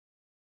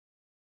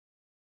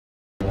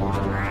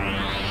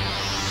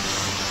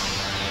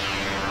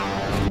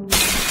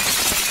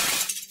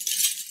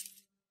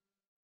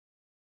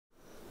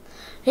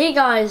Hey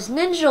guys,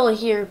 Dilly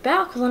here,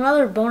 back with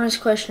another bonus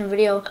question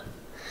video.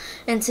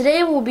 And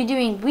today we'll be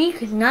doing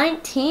week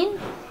 19.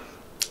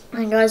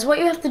 And guys, what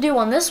you have to do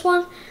on this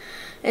one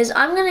is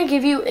I'm going to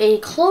give you a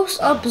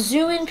close-up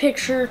zoom-in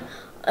picture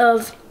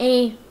of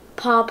a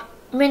Pop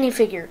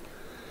minifigure.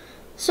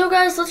 So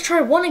guys, let's try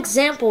one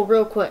example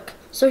real quick.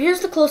 So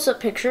here's the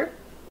close-up picture.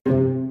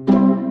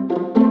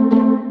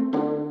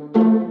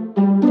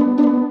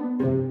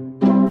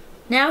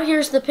 Now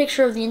here's the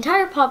picture of the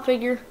entire Pop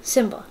figure,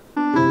 Simba.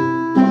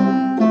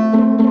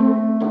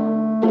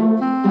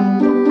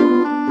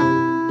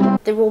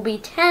 There will be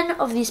 10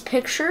 of these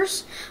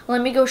pictures.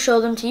 Let me go show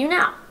them to you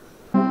now.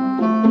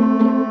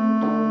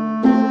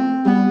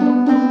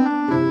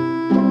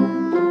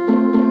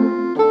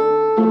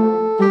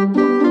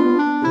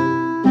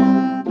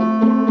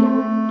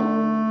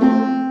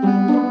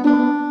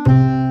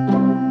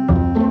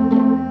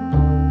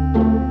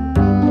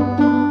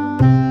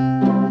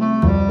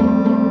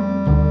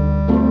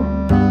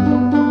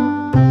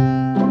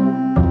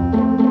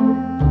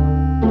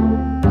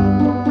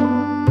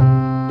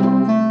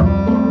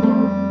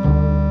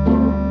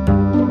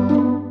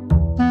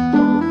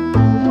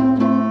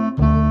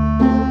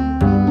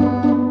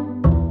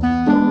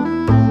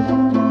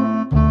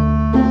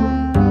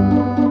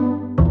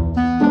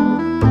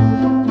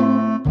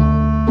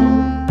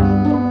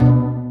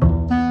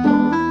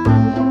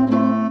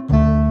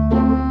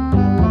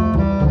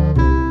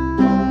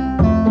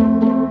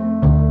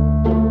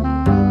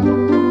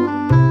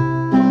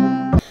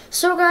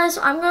 So guys,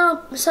 I'm going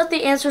to set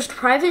the answers to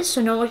private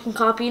so no one can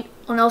copy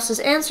anyone else's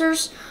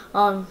answers.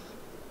 And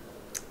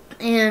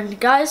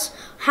guys,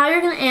 how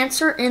you're going to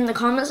answer in the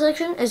comment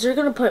section is you're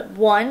going to put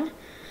 1,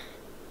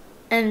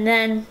 and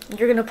then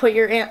you're going to put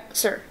your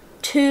answer.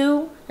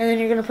 2, and then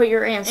you're going to put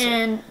your answer.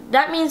 And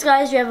that means,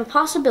 guys, you have a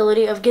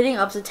possibility of getting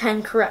up to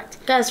 10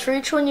 correct. Guys, for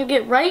each one you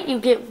get right, you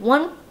get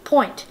 1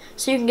 point.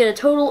 So you can get a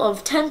total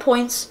of 10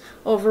 points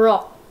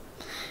overall.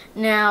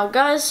 Now,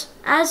 guys,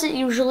 as it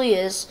usually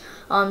is,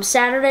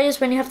 Saturday is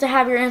when you have to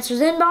have your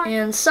answers in by,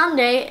 and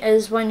Sunday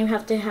is when you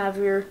have to have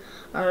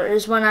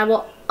is when I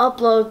will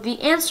upload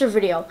the answer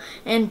video,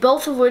 and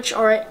both of which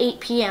are at 8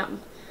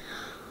 p.m.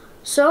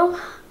 So,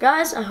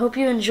 guys, I hope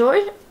you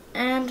enjoyed,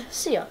 and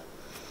see ya.